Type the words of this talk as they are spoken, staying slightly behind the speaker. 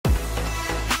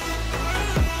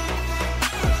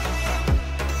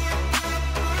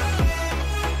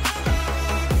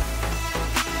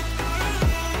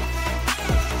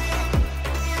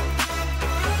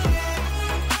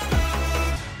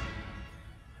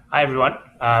Hi, everyone.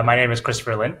 My name is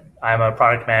Christopher Lin. I'm a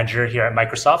product manager here at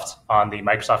Microsoft on the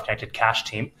Microsoft Connected Cache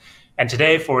team. And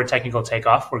today for Technical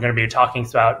Takeoff, we're going to be talking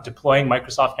about deploying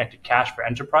Microsoft Connected Cache for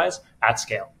enterprise at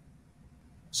scale.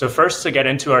 So first, to get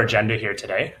into our agenda here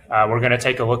today, we're going to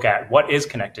take a look at what is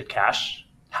Connected Cache,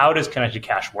 how does Connected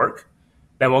Cache work,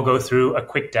 then we'll go through a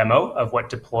quick demo of what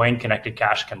deploying Connected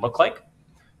Cache can look like,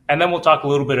 and then we'll talk a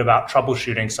little bit about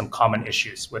troubleshooting some common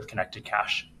issues with Connected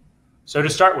Cache. So to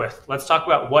start with, let's talk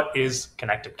about what is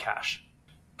Connected Cache.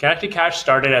 Connected Cache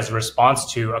started as a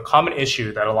response to a common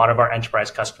issue that a lot of our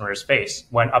enterprise customers face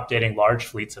when updating large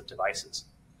fleets of devices.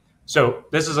 So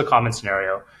this is a common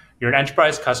scenario. You're an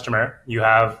enterprise customer, you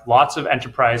have lots of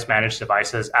enterprise managed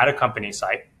devices at a company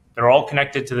site. They're all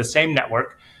connected to the same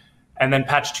network, and then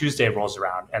Patch Tuesday rolls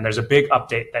around, and there's a big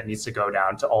update that needs to go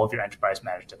down to all of your enterprise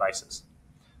managed devices.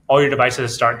 All your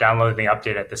devices start downloading the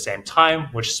update at the same time,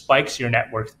 which spikes your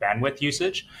network bandwidth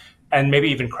usage and maybe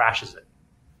even crashes it.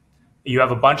 You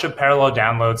have a bunch of parallel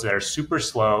downloads that are super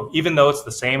slow, even though it's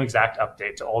the same exact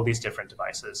update to all these different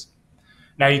devices.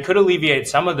 Now, you could alleviate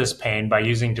some of this pain by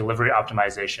using delivery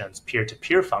optimization's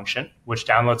peer-to-peer function, which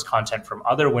downloads content from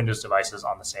other Windows devices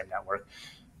on the same network.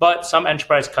 But some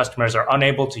enterprise customers are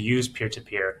unable to use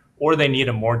peer-to-peer, or they need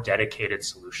a more dedicated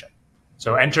solution.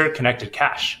 So enter Connected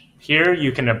Cache. Here,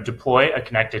 you can deploy a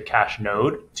Connected Cache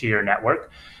node to your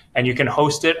network, and you can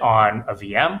host it on a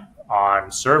VM,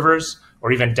 on servers,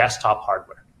 or even desktop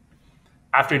hardware.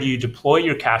 After you deploy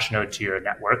your cache node to your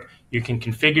network, you can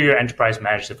configure your enterprise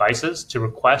managed devices to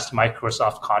request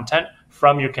Microsoft content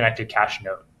from your Connected Cache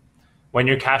node. When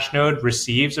your cache node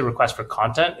receives a request for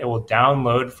content, it will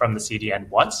download from the CDN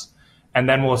once, and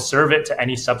then will serve it to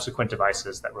any subsequent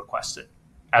devices that request it.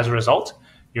 As a result,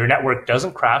 your network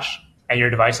doesn't crash, and your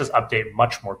devices update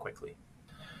much more quickly.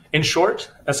 In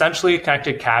short, essentially,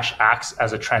 Connected Cache acts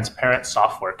as a transparent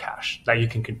software cache that you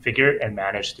can configure and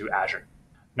manage through Azure.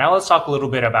 Now let's talk a little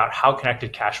bit about how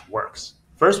Connected Cache works.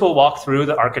 First, we'll walk through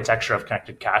the architecture of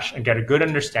Connected Cache and get a good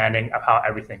understanding of how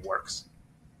everything works.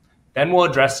 Then we'll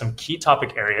address some key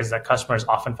topic areas that customers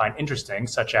often find interesting,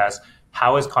 such as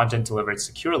how is content delivered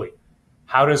securely?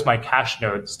 How does my cache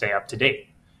node stay up to date?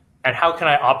 And how can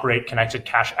I operate Connected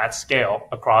Cache at scale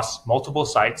across multiple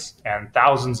sites and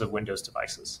thousands of Windows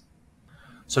devices?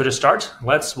 So to start,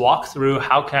 let's walk through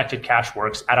how Connected Cache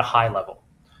works at a high level.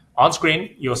 On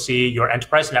screen, you'll see your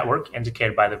enterprise network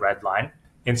indicated by the red line.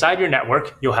 Inside your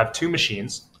network, you'll have two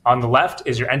machines. On the left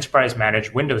is your enterprise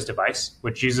managed Windows device,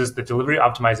 which uses the delivery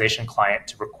optimization client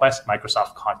to request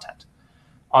Microsoft content.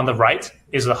 On the right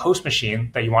is the host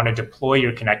machine that you want to deploy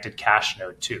your Connected Cache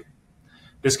node to.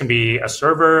 This can be a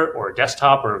server or a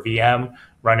desktop or a VM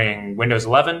running Windows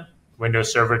 11,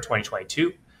 Windows Server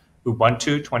 2022,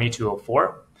 Ubuntu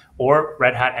 2204, or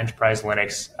Red Hat Enterprise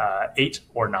Linux 8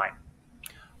 or 9.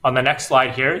 On the next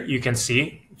slide here, you can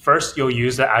see, first you'll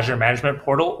use the Azure Management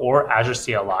Portal or Azure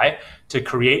CLI to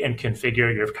create and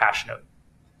configure your cache node.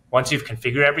 Once you've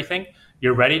configured everything,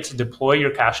 you're ready to deploy your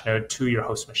cache node to your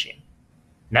host machine.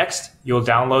 Next, you'll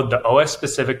download the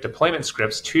OS-specific deployment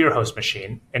scripts to your host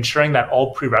machine, ensuring that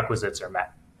all prerequisites are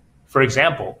met. For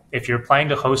example, if you're planning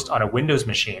to host on a Windows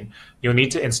machine, you'll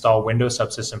need to install Windows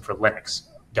Subsystem for Linux,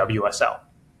 WSL.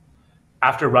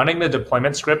 After running the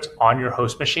deployment script on your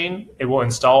host machine, it will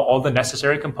install all the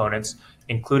necessary components,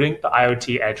 including the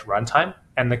IoT Edge runtime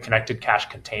and the Connected Cache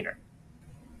container.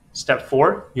 Step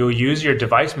 4, you'll use your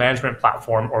device management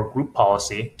platform or group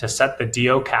policy to set the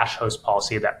DO cache host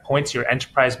policy that points your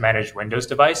enterprise managed Windows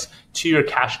device to your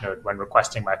cache node when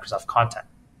requesting Microsoft content.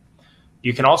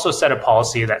 You can also set a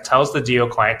policy that tells the DO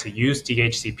client to use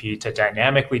DHCP to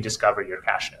dynamically discover your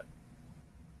cache node.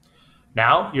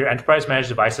 Now, your enterprise managed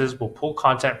devices will pull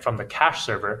content from the cache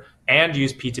server and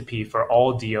use P2P for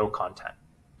all DO content.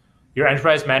 Your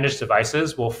enterprise managed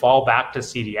devices will fall back to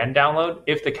CDN download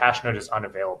if the cache node is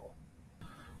unavailable.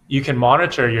 You can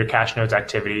monitor your cache node's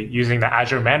activity using the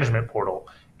Azure Management Portal,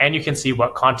 and you can see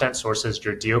what content sources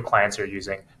your DO clients are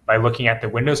using by looking at the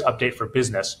Windows Update for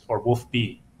Business or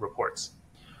WOLF-B reports.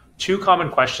 Two common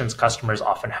questions customers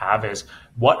often have is,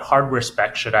 what hardware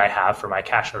spec should I have for my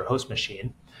cache node host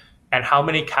machine? And how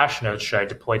many cache nodes should I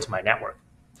deploy to my network?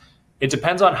 It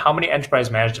depends on how many enterprise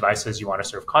managed devices you want to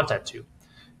serve content to.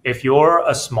 If you're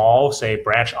a small, say,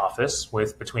 branch office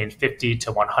with between 50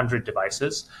 to 100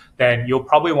 devices, then you'll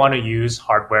probably want to use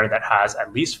hardware that has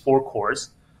at least 4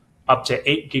 cores, up to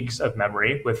 8 gigs of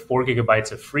memory with 4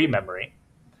 gigabytes of free memory,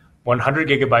 100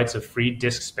 gigabytes of free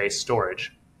disk space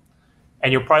storage,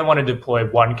 and you'll probably want to deploy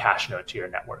one cache node to your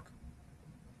network.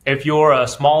 If you're a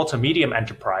small to medium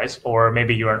enterprise, or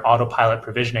maybe you're an autopilot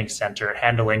provisioning center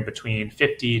handling between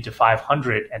 50 to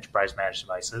 500 enterprise managed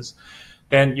devices,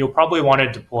 then you'll probably want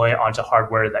to deploy onto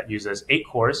hardware that uses 8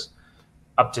 cores,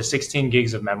 up to 16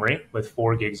 gigs of memory with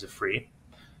 4 gigs of free,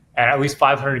 and at least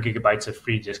 500 gigabytes of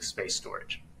free disk space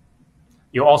storage.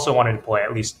 You'll also want to deploy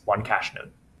at least one cache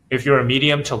node. If you're a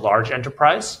medium to large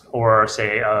enterprise, or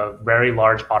say a very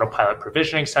large autopilot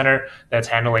provisioning center that's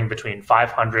handling between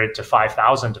 500 to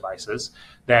 5,000 devices,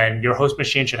 then your host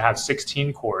machine should have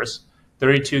 16 cores,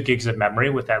 32 gigs of memory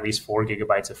with at least 4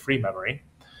 gigabytes of free memory,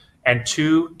 and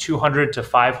two 200 to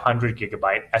 500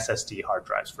 gigabyte SSD hard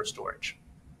drives for storage.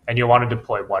 And you'll want to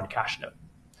deploy one cache node.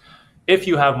 If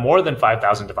you have more than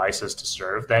 5,000 devices to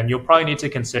serve, then you'll probably need to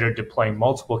consider deploying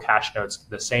multiple cache nodes to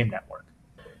the same network.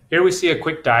 Here we see a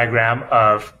quick diagram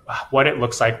of what it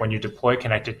looks like when you deploy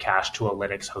connected cache to a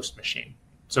Linux host machine.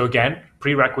 So again,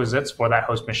 prerequisites for that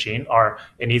host machine are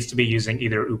it needs to be using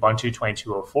either Ubuntu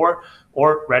 22.04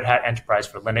 or Red Hat Enterprise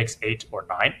for Linux 8 or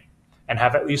 9, and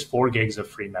have at least 4 gigs of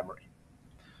free memory.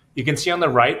 You can see on the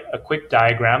right a quick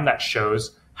diagram that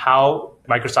shows how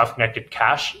Microsoft Connected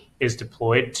Cache is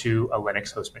deployed to a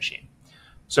Linux host machine.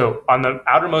 So on the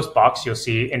outermost box, you'll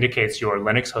see indicates your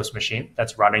Linux host machine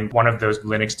that's running one of those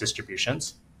Linux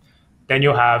distributions. Then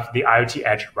you'll have the IoT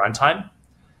Edge runtime,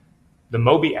 the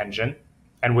Moby engine,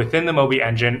 and within the Moby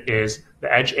engine is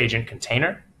the Edge agent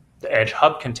container, the Edge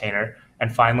hub container,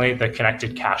 and finally the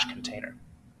connected cache container.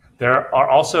 There are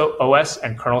also OS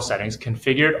and kernel settings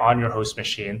configured on your host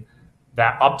machine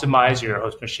that optimize your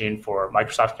host machine for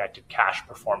Microsoft Connected Cache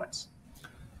performance.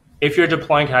 If you're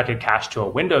deploying connected cache to a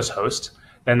Windows host,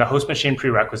 then the host machine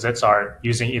prerequisites are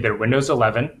using either Windows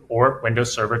 11 or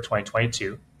Windows Server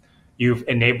 2022. You've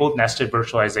enabled nested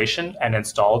virtualization and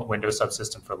installed Windows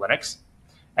Subsystem for Linux,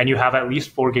 and you have at least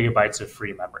 4 gigabytes of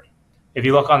free memory. If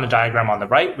you look on the diagram on the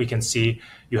right, we can see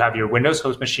you have your Windows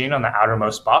host machine on the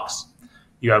outermost box.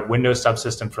 You have Windows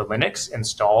Subsystem for Linux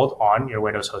installed on your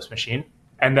Windows host machine.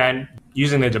 And then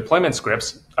using the deployment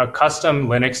scripts, a custom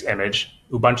Linux image,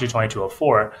 Ubuntu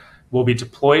 22.04, will be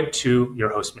deployed to your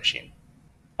host machine.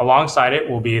 Alongside it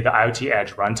will be the IoT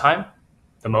Edge runtime,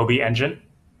 the Moby engine,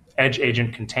 Edge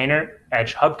agent container,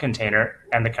 Edge hub container,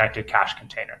 and the connected cache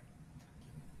container.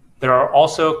 There are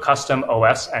also custom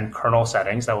OS and kernel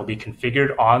settings that will be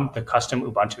configured on the custom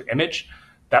Ubuntu image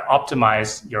that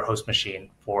optimize your host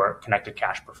machine for connected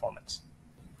cache performance.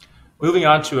 Moving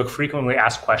on to a frequently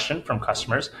asked question from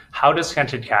customers, how does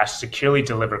connected cache securely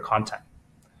deliver content?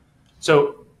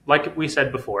 So, like we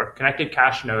said before, connected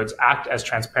cache nodes act as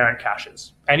transparent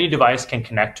caches. Any device can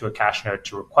connect to a cache node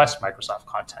to request Microsoft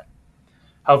content.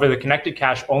 However, the connected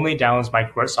cache only downloads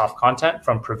Microsoft content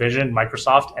from provisioned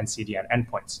Microsoft and CDN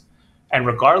endpoints. And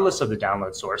regardless of the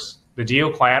download source, the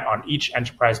DO client on each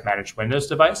enterprise managed Windows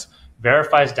device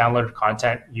verifies downloaded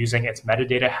content using its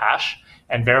metadata hash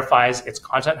and verifies its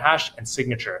content hash and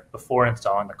signature before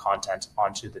installing the content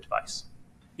onto the device.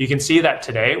 You can see that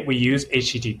today we use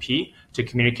HTTP to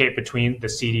communicate between the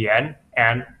CDN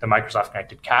and the Microsoft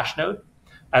Connected Cache node,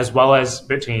 as well as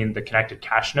between the Connected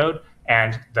Cache node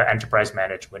and the enterprise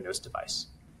managed Windows device.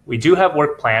 We do have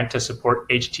work planned to support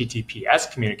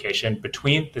HTTPS communication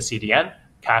between the CDN,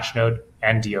 cache node,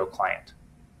 and DO client.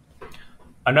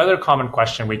 Another common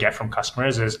question we get from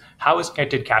customers is, how is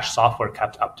connected cache software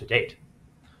kept up to date?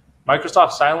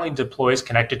 Microsoft silently deploys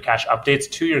connected cache updates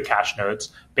to your cache nodes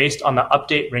based on the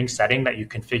update ring setting that you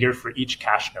configure for each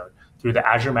cache node through the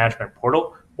Azure Management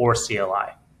Portal or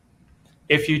CLI.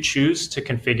 If you choose to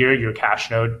configure your cache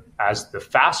node as the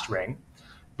fast ring,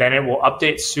 then it will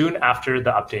update soon after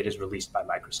the update is released by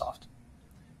Microsoft.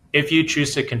 If you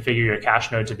choose to configure your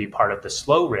cache node to be part of the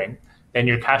slow ring, then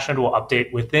your cache node will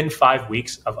update within 5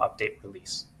 weeks of update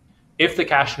release. If the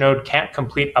cache node can't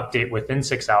complete update within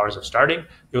 6 hours of starting,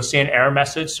 you'll see an error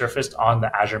message surfaced on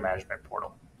the Azure Management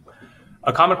Portal.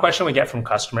 A common question we get from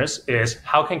customers is,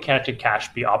 how can connected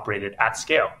cache be operated at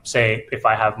scale? Say, if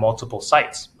I have multiple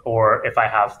sites, or if I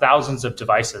have thousands of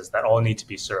devices that all need to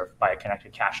be served by a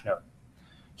connected cache node.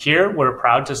 Here, we're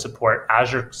proud to support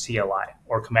Azure CLI,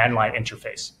 or command line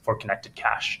interface, for connected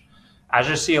cache.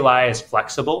 Azure CLI is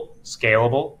flexible,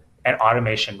 scalable, and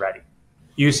automation ready.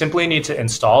 You simply need to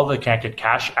install the Connected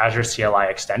Cache Azure CLI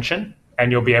extension,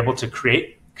 and you'll be able to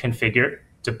create, configure,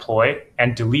 deploy,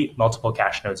 and delete multiple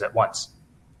cache nodes at once.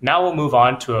 Now we'll move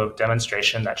on to a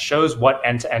demonstration that shows what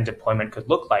end-to-end deployment could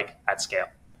look like at scale.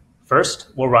 First,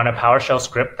 we'll run a PowerShell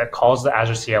script that calls the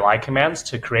Azure CLI commands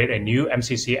to create a new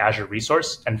MCC Azure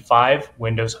resource and 5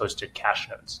 Windows-hosted cache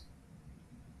nodes.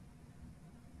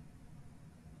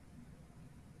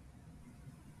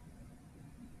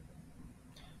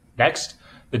 Next,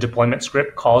 The deployment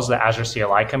script calls the Azure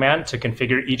CLI command to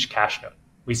configure each cache node.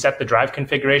 We set the drive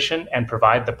configuration and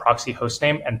provide the proxy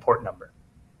hostname and port number.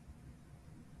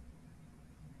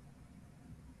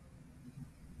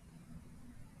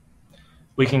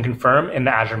 We can confirm in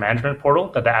the Azure Management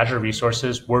Portal that the Azure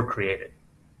resources were created.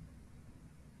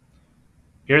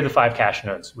 Here are the 5 cache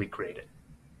nodes we created.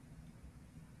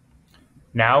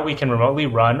 Now we can remotely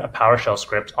run a PowerShell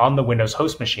script on the Windows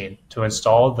host machine to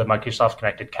install the Microsoft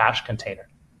Connected Cache container.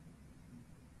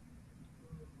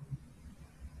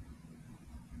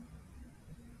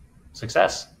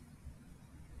 Success.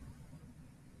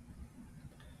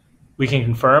 We can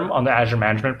confirm on the Azure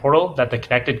Management Portal that the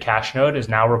Connected Cache node is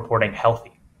now reporting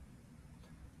healthy.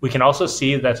 We can also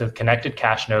see that the Connected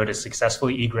Cache node is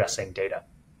successfully egressing data.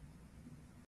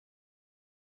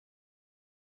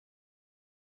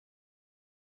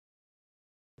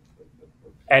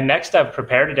 And next, I've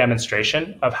prepared a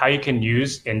demonstration of how you can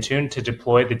use Intune to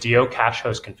deploy the DO cache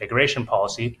host configuration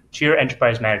policy to your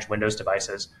enterprise managed Windows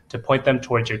devices to point them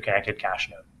towards your Connected Cache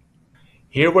node.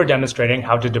 Here we're demonstrating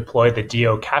how to deploy the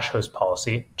DO cache host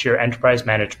policy to your enterprise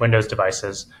managed Windows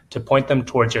devices to point them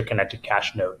towards your Connected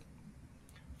Cache node.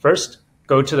 First,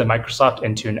 go to the Microsoft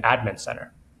Intune Admin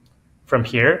Center. From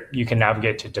here, you can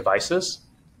navigate to Devices,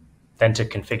 then to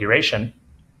Configuration,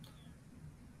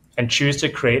 and choose to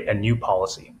create a new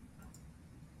policy.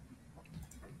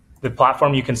 The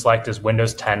platform you can select is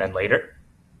Windows 10 and later,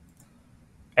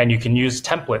 and you can use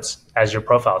templates as your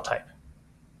profile type.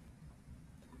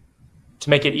 To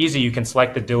make it easy, you can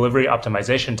select the delivery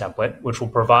optimization template, which will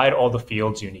provide all the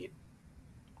fields you need.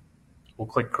 We'll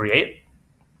click Create,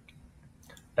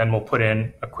 then we'll put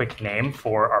in a quick name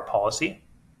for our policy.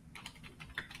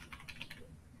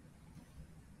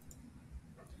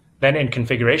 Then in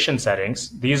configuration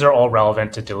settings, these are all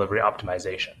relevant to delivery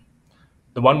optimization.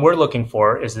 The one we're looking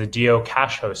for is the DO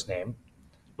cache host name,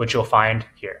 which you'll find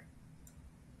here.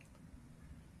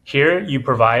 Here, you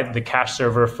provide the cache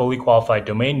server fully qualified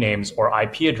domain names or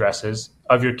IP addresses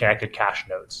of your connected cache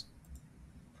nodes.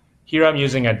 Here I'm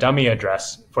using a dummy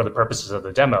address for the purposes of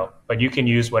the demo, but you can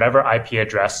use whatever IP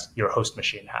address your host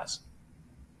machine has.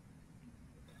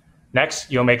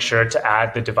 Next, you'll make sure to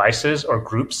add the devices or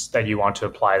groups that you want to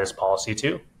apply this policy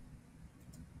to.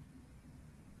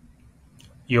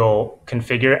 You'll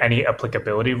configure any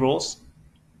applicability rules.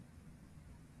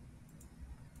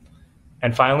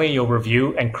 And finally, you'll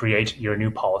review and create your new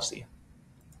policy.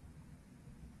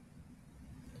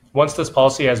 Once this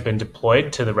policy has been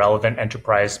deployed to the relevant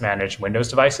enterprise managed Windows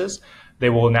devices, they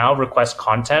will now request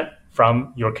content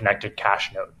from your connected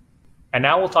cache node. And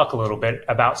now we'll talk a little bit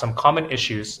about some common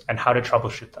issues and how to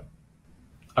troubleshoot them.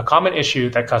 A common issue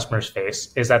that customers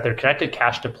face is that their connected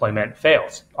cache deployment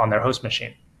fails on their host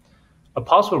machine. A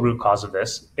possible root cause of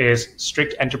this is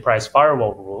strict enterprise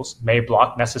firewall rules may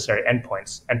block necessary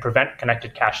endpoints and prevent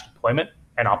connected cache deployment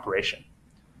and operation.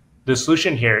 The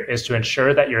solution here is to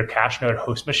ensure that your cache node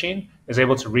host machine is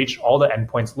able to reach all the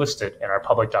endpoints listed in our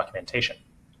public documentation.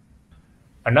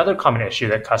 Another common issue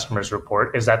that customers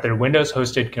report is that their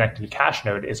Windows-hosted connected cache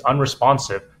node is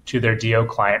unresponsive to their DO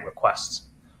client requests.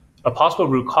 A possible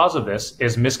root cause of this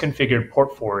is misconfigured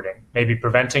port forwarding, maybe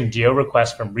preventing DO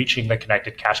requests from reaching the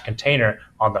connected cache container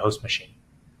on the host machine.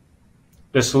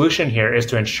 The solution here is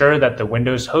to ensure that the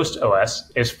Windows host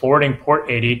OS is forwarding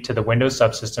port 80 to the Windows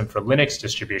subsystem for Linux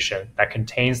distribution that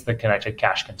contains the connected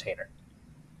cache container.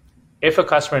 If a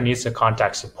customer needs to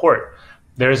contact support,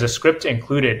 there is a script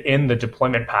included in the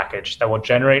deployment package that will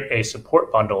generate a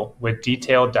support bundle with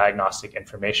detailed diagnostic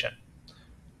information.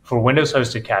 For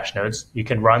Windows-hosted cache nodes, you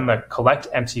can run the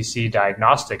collect MCC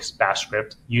diagnostics bash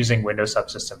script using Windows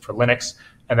subsystem for Linux,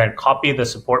 and then copy the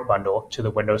support bundle to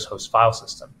the Windows host file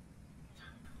system.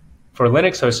 For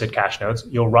Linux-hosted cache nodes,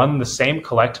 you'll run the same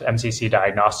collect MCC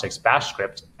diagnostics bash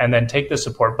script, and then take the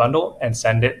support bundle and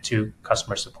send it to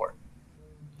customer support.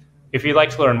 If you'd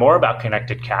like to learn more about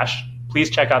connected cache, please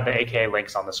check out the AKA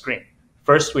links on the screen.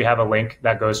 First, we have a link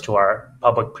that goes to our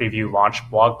public preview launch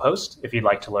blog post if you'd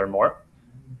like to learn more.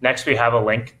 Next, we have a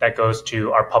link that goes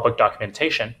to our public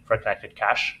documentation for connected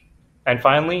cache. And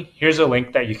finally, here's a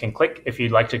link that you can click if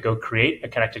you'd like to go create a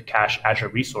connected cache Azure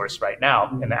resource right now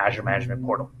in the Azure Management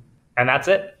Portal. And that's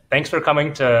it. Thanks for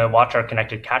coming to watch our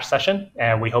connected cache session,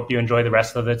 and we hope you enjoy the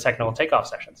rest of the technical takeoff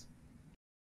sessions.